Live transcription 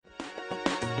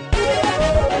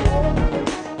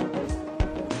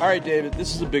All right, David,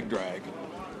 this is a big drag.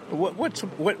 What's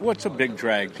a big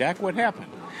drag, Jack? What happened?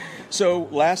 So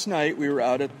last night we were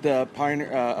out at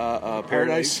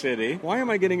Paradise City. Why am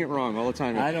I getting it wrong all the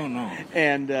time? I don't know.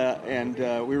 And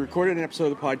we recorded an episode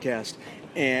of the podcast,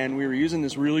 and we were using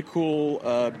this really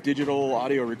cool digital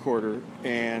audio recorder,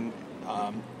 and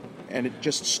it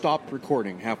just stopped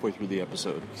recording halfway through the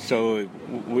episode. So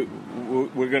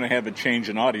we're going to have a change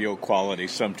in audio quality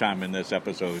sometime in this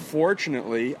episode.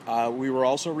 Fortunately, we were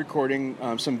also recording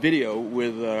some video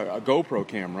with a GoPro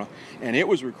camera, and it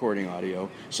was recording audio.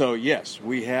 So yes,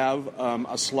 we have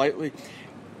a slightly...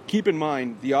 Keep in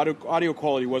mind, the audio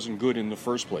quality wasn't good in the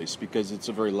first place because it's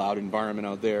a very loud environment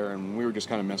out there, and we were just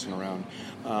kind of messing around.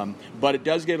 But it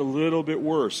does get a little bit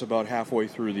worse about halfway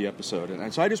through the episode.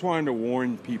 And so I just wanted to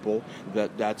warn people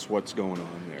that that's what's going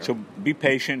on there. So be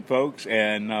patient, folks,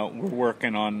 and we're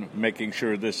working on making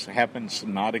sure this happens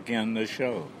not again this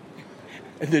show.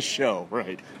 This show,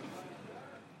 right.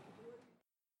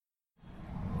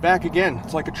 Back again.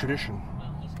 It's like a tradition.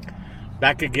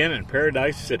 Back again in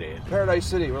Paradise City. Paradise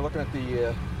City. We're looking at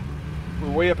we're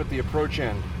way up at the approach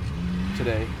end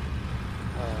today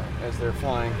as they're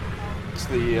flying. It's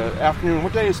the afternoon.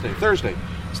 What day is today? Thursday.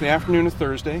 It's the afternoon of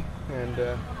Thursday, and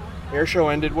air show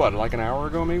ended, like an hour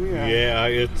ago maybe? Yeah,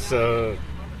 it's about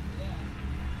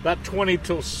 20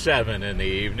 till 7 in the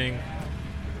evening,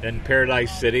 and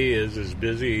Paradise City is as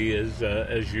busy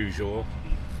as usual.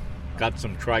 Got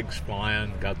some trikes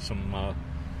flying, got some...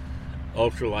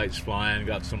 ultralights flying,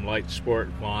 got some light sport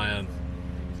flying.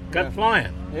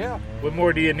 Flying. Yeah. What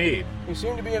more do you need? You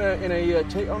seem to be in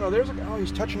a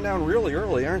he's touching down really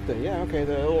early, aren't they? Yeah, okay,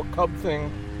 the little Cub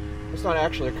thing. It's not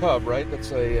actually a Cub, right?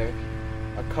 That's a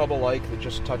Cub-alike that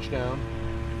just touched down.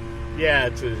 Yeah,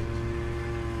 it's a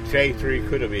J3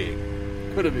 could be.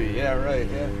 Could be, yeah, right,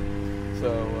 yeah.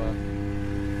 So,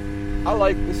 I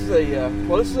like, this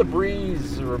is a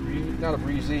Breeze, or not a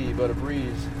Breezy, but a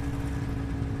Breeze.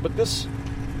 But that's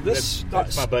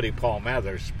my buddy Paul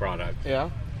Mather's product. Yeah,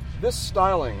 this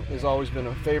styling has always been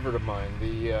a favorite of mine.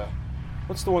 The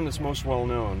what's the one that's most well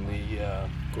known? The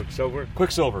Quicksilver.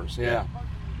 Quicksilvers. Yeah,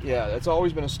 that's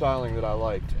always been a styling that I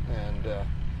liked. And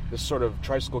this sort of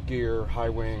tricycle gear, high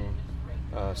wing,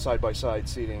 side by side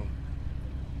seating,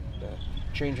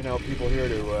 changing out people here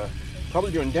to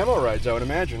probably doing demo rides. I would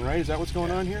imagine, right? Is that what's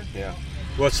going on here? Yeah.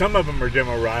 Well, some of them are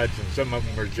demo rides, and some of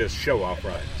them are just show off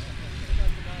rides.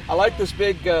 I like this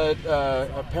big, what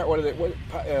are they?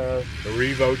 The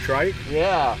Revo trike?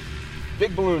 Yeah.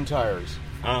 Big balloon tires.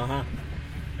 Uh-huh.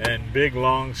 And big,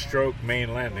 long stroke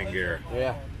main landing gear.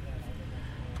 Yeah.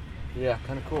 Yeah,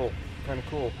 kind of cool.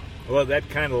 Well, that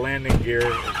kind of landing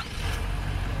gear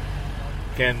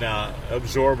can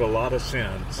absorb a lot of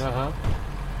sins. Uh-huh.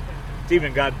 It's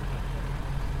even got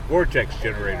vortex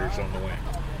generators on the wing.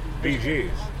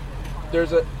 BGs.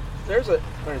 Is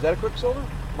that a Quicksilver?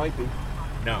 Might be.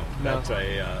 No, that's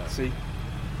a... See?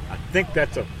 I think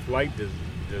that's a flight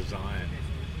design.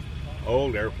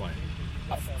 Old airplane.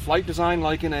 A flight design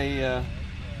like in the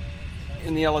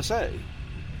LSA?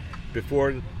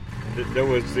 Before there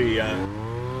was the...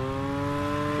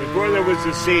 before there was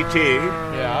the CT...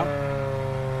 Yeah.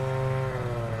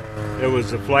 There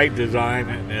was a flight design,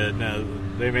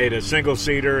 and they made a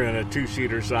single-seater and a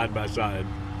two-seater side-by-side.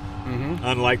 Mm-hmm.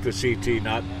 Unlike the CT,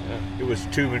 it was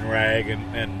tube and rag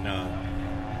and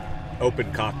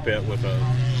open cockpit with a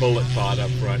bullet pod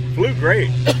up front. Flew great.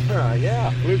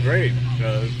 Yeah. Flew great.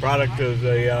 Product of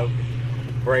the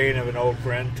brain of an old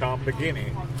friend, Tom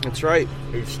Begini. That's right.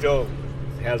 Who still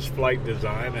has flight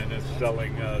design and is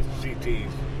selling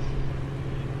CTs.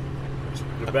 It's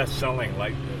the best-selling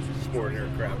light sport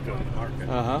aircraft on the market.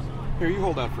 Uh-huh. Here, you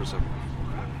hold on for a second.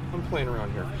 I'm playing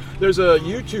around here. There's a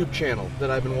YouTube channel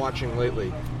that I've been watching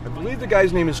lately. I believe the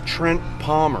guy's name is Trent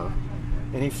Palmer,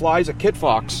 and he flies a Kit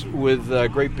Fox with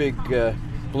great big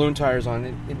balloon tires on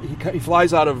it. He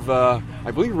flies out of,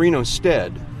 I believe, Reno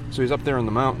Stead, so he's up there in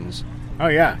the mountains. Oh,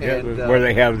 yeah, and, where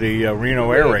they have the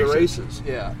Reno Air Races. The races,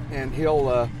 yeah. And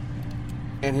he'll,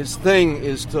 and his thing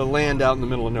is to land out in the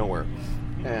middle of nowhere.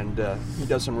 And he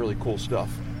does some really cool stuff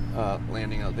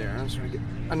landing out there. I'm just going to get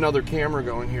another camera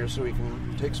going here so we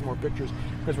can take some more pictures,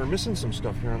 because we're missing some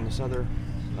stuff here on this other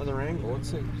angle.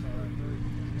 Let's see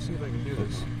if I can do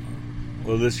this.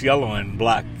 Well, this yellow and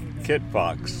black Kit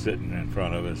Fox sitting in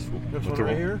front of us. This one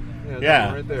right here? Yeah,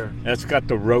 one right there. That's got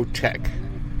the Rotec,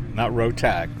 not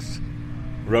Rotax.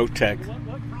 Rotec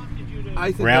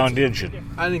round engine.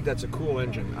 I think that's a cool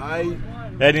engine.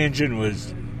 That engine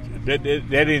was that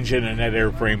engine and that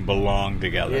airframe belonged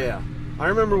together. Yeah, I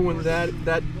remember when that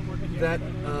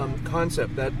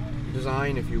concept, that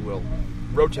design, if you will,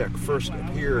 Rotec first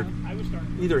appeared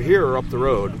either here or up the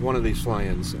road, one of these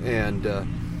fly-ins, and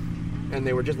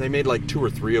they made like 2 or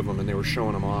 3 of them, and they were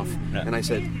showing them off. Yeah. And I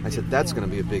said that's going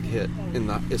to be a big hit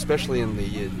especially in the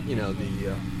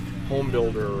the home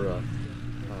builder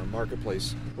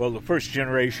marketplace. Well, the first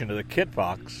generation of the Kit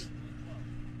Fox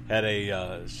had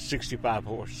a 65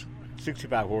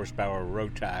 horsepower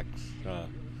Rotax. I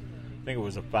think it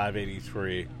was a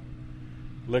 583,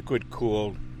 liquid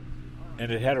cooled,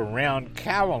 and it had a round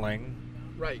cowling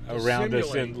around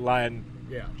this inline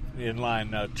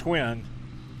twin.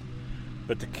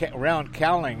 But the round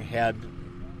cowling had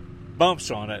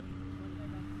bumps on it,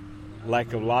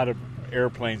 like a lot of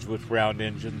airplanes with round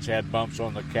engines had bumps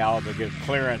on the cowl to get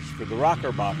clearance for the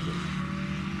rocker boxes.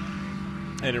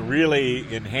 And it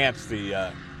really enhanced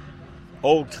the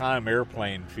old-time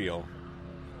airplane feel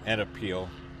and appeal.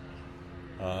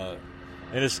 And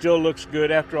it still looks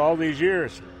good after all these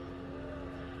years.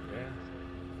 Yeah.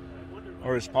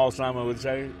 Or as Paul Simon would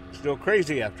say, still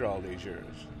crazy after all these years.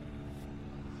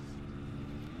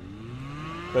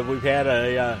 But we've had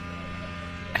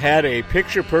a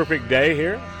picture-perfect day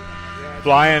here.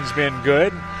 Flying's been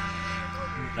good.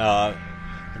 The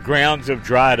grounds have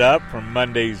dried up from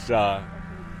Monday's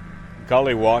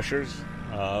gully washers.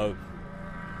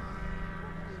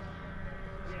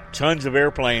 Tons of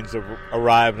airplanes have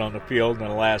arrived on the field in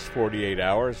the last 48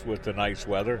 hours with the nice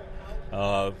weather.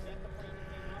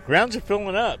 Grounds are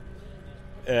filling up,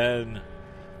 and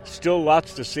still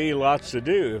lots to see, lots to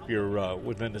do if you're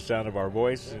within the sound of our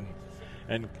voice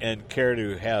and care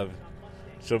to have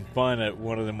some fun at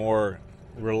one of the more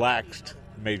relaxed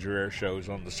major air shows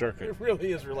on the circuit. It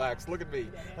really is relaxed. Look at me.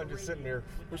 I'm just sitting here.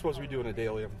 We're supposed to be doing a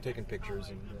daily. I'm taking pictures.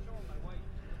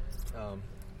 And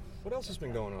what else has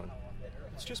been going on?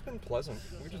 It's just been pleasant.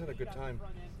 We just had a good time.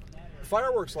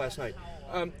 Fireworks last night.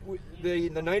 The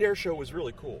night air show was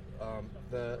really cool.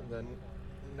 The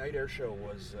night air show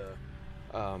was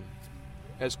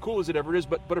as cool as it ever is,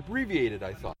 but abbreviated,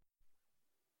 I thought.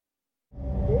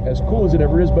 As cool as it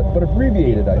ever is, but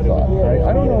abbreviated, I thought. Right?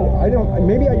 I don't know.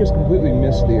 Maybe I just completely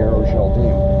missed the Aeroshell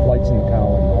team, lights in the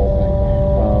cowling, the whole thing,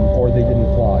 or they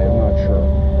didn't fly. I'm not sure.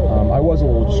 I was a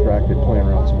little distracted playing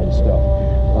around some of the stuff.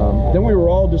 Then we were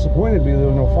all disappointed because there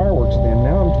were no fireworks at the end.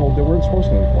 Now I'm told there weren't supposed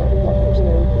to be any fireworks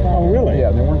there. Oh, really?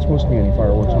 Yeah, there weren't supposed to be any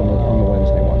fireworks on the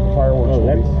Wednesday one. The fireworks. Oh,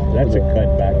 that's a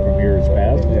cutback from years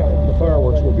past. Yeah, the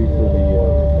fireworks will be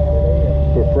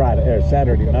for Friday or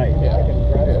Saturday night. Yeah.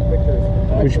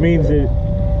 Which means that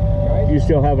you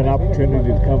still have an opportunity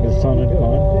to come to Sun and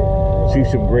Fun, see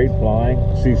some great flying,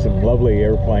 see some lovely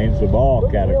airplanes of all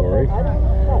categories,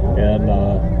 and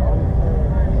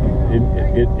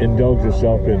indulge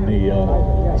yourself in the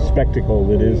spectacle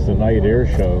that is the night air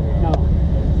show.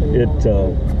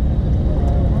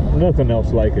 Nothing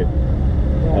else like it.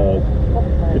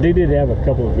 They did have a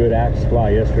couple of good acts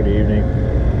fly yesterday evening.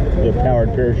 The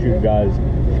powered parachute guys,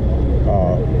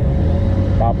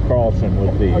 Bob Carlson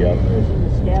with the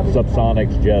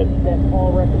Subsonics jet,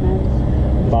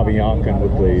 Bobby Yonkin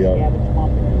with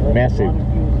the massive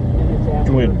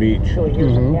Twin Beach,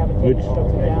 which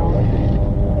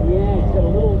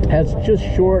has just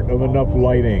short of enough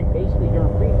lighting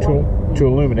to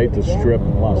illuminate the strip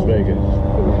in Las Vegas.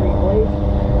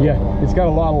 Yeah, it's got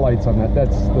a lot of lights on that.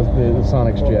 That's the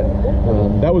Sonics jet.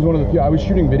 That was one of the few. I was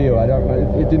shooting video.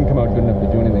 It didn't come out good enough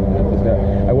to do anything with that.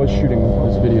 I was shooting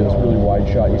this video, this really wide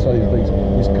shot. You saw these things,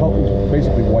 these colors,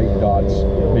 basically white dots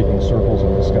making circles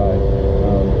in the sky.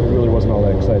 It really wasn't all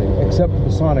that exciting, except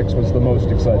the Sonics was the most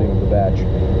exciting of the batch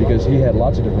because he had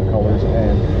lots of different colors,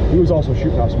 and he was also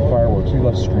shooting off some fireworks. He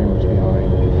left streamers behind.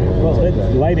 Well, that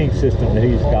lighting system that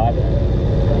he's got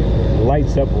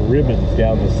lights up ribbons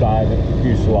down the side of the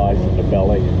fuselage and the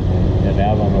belly and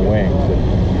out on the wings.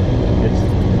 It's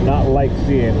not like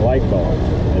seeing light bulbs.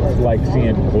 It's like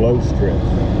seeing glow strips.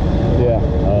 Yeah.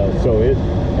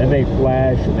 And they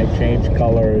flash and they change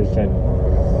colors, and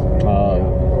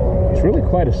it's really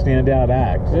quite a standout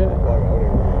act. Yeah.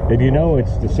 And you know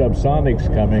it's the Subsonics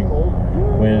coming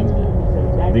when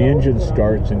the engine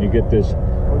starts and you get this,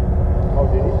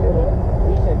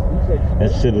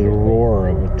 instead of the roar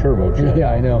of a turbojet.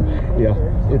 Yeah, I know. Yeah,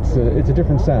 it's a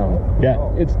different sound. Yeah,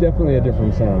 it's definitely a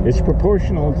different sound. It's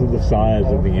proportional to the size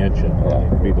of the engine.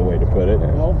 Would be the way to put it.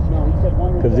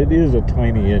 Because it is a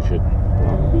tiny engine.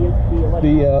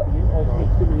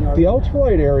 The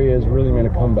ultralight area has really made a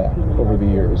comeback over the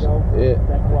years.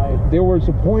 There was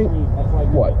a point,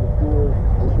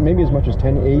 maybe as much as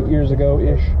 8 years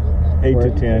ago-ish. 8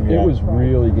 to 10, yeah. It was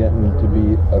really getting to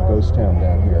be a ghost town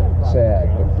down here.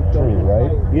 Sad, but true,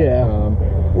 right? Yeah.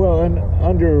 Well, and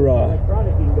under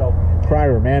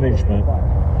prior management,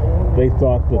 they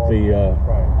thought that the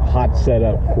hot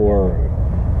setup for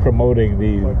promoting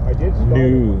the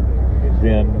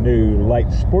new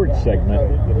light sports segment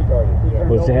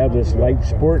was to have this light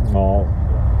sport mall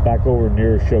back over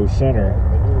near Show Center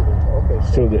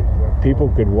so that people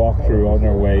could walk through on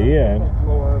their way in,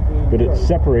 but it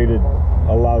separated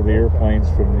a lot of the airplanes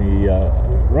from the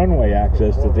runway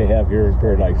access that they have here in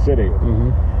Paradise City.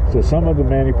 Mm-hmm. So some of the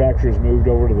manufacturers moved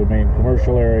over to the main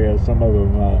commercial area, some of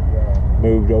them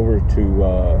moved over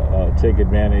to take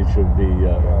advantage of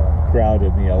the crowd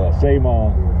in the LSA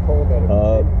Mall.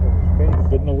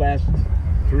 But in the last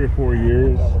 3 or 4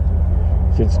 years,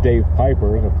 since Dave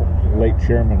Piper, the late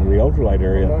chairman of the ultralight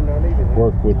area,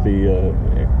 worked with the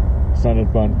Sun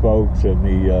and Fun folks and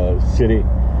the city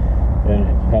and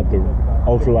had the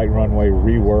ultralight runway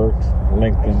reworked,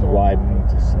 lengthened, widened,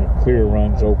 clear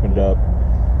runs opened up,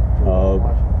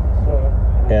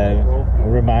 and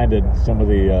reminded some of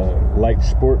the light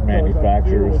sport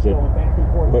manufacturers that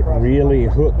what really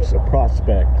hooks a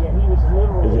prospect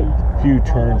is a few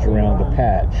turns around the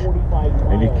patch,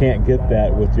 and you can't get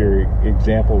that with your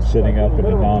example sitting up in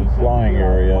a non-flying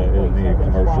area in the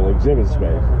commercial exhibit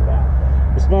space.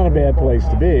 It's not a bad place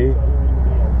to be,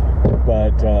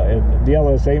 but and the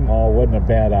LSA Mall wasn't a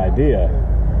bad idea,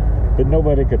 but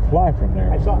nobody could fly from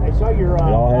there. It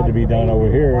all had to be done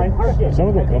over here. Some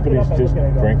of the companies just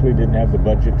frankly didn't have the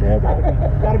budget to have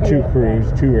 2 crews,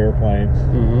 2 airplanes.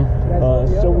 Mm-hmm.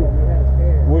 So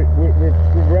we're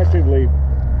progressively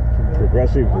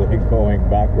going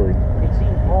backward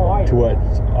to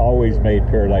what's always made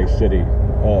Paradise City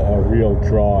a real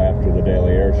draw after the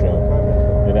Daily Air Show,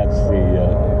 and that's the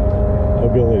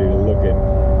ability to look at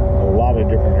a lot of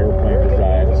different airplane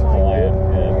designs flying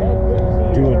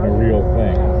and doing the real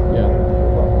thing. Yeah.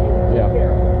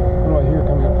 What do I hear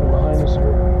coming up from behind us?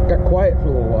 Got quiet for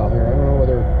a little while here. I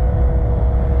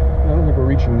don't think we're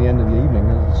reaching the end of the evening.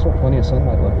 There's still plenty of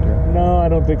sunlight left here. No, I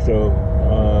don't think so.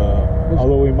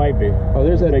 Although we might be. Oh,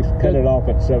 there's that. They cut it off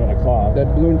at 7 o'clock.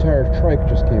 That balloon tire trike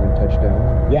just came and touched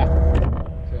down. Yeah.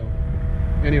 So,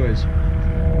 anyways,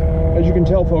 as you can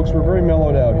tell, folks, we're very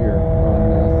mellowed out here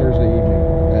on Thursday evening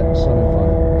at Sun and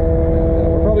Fun, and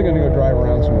we're probably going to go drive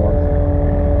around some more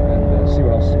and see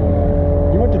what else is going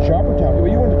on. You went to Choppertown.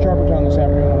 Well, you went to Choppertown this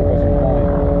afternoon when it wasn't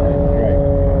flying, right?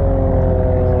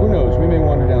 Who knows? We may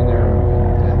wander down there.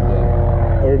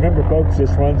 Remember, folks,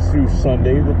 this runs through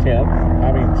Sunday the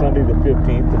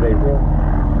 15th of April.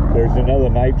 There's another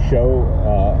night show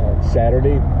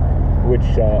Saturday, which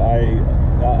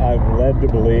I'm led to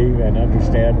believe and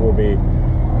understand will be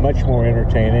much more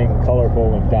entertaining,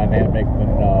 colorful, and dynamic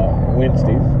than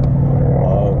Wednesdays.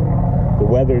 The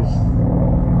weather's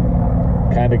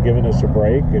kind of giving us a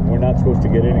break, and we're not supposed to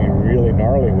get any really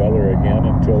gnarly weather again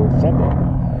until Sunday.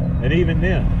 And even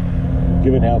then,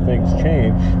 given how things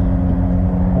change,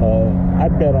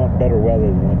 I'd bet on better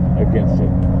weather than against it.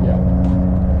 Yeah.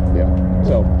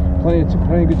 So, plenty of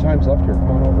good times left here. Come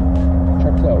on over.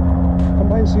 Check us out. Come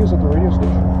by and see us at the radio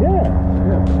station. Yeah.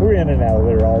 We're in and out of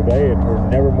there all day, and we're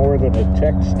never more than a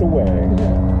text away.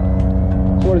 Yeah.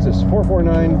 So what is this?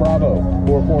 449 Bravo.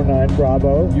 449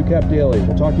 Bravo. UCAP Daily.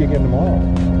 We'll talk to you again tomorrow.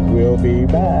 We'll be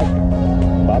back.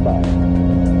 Bye-bye.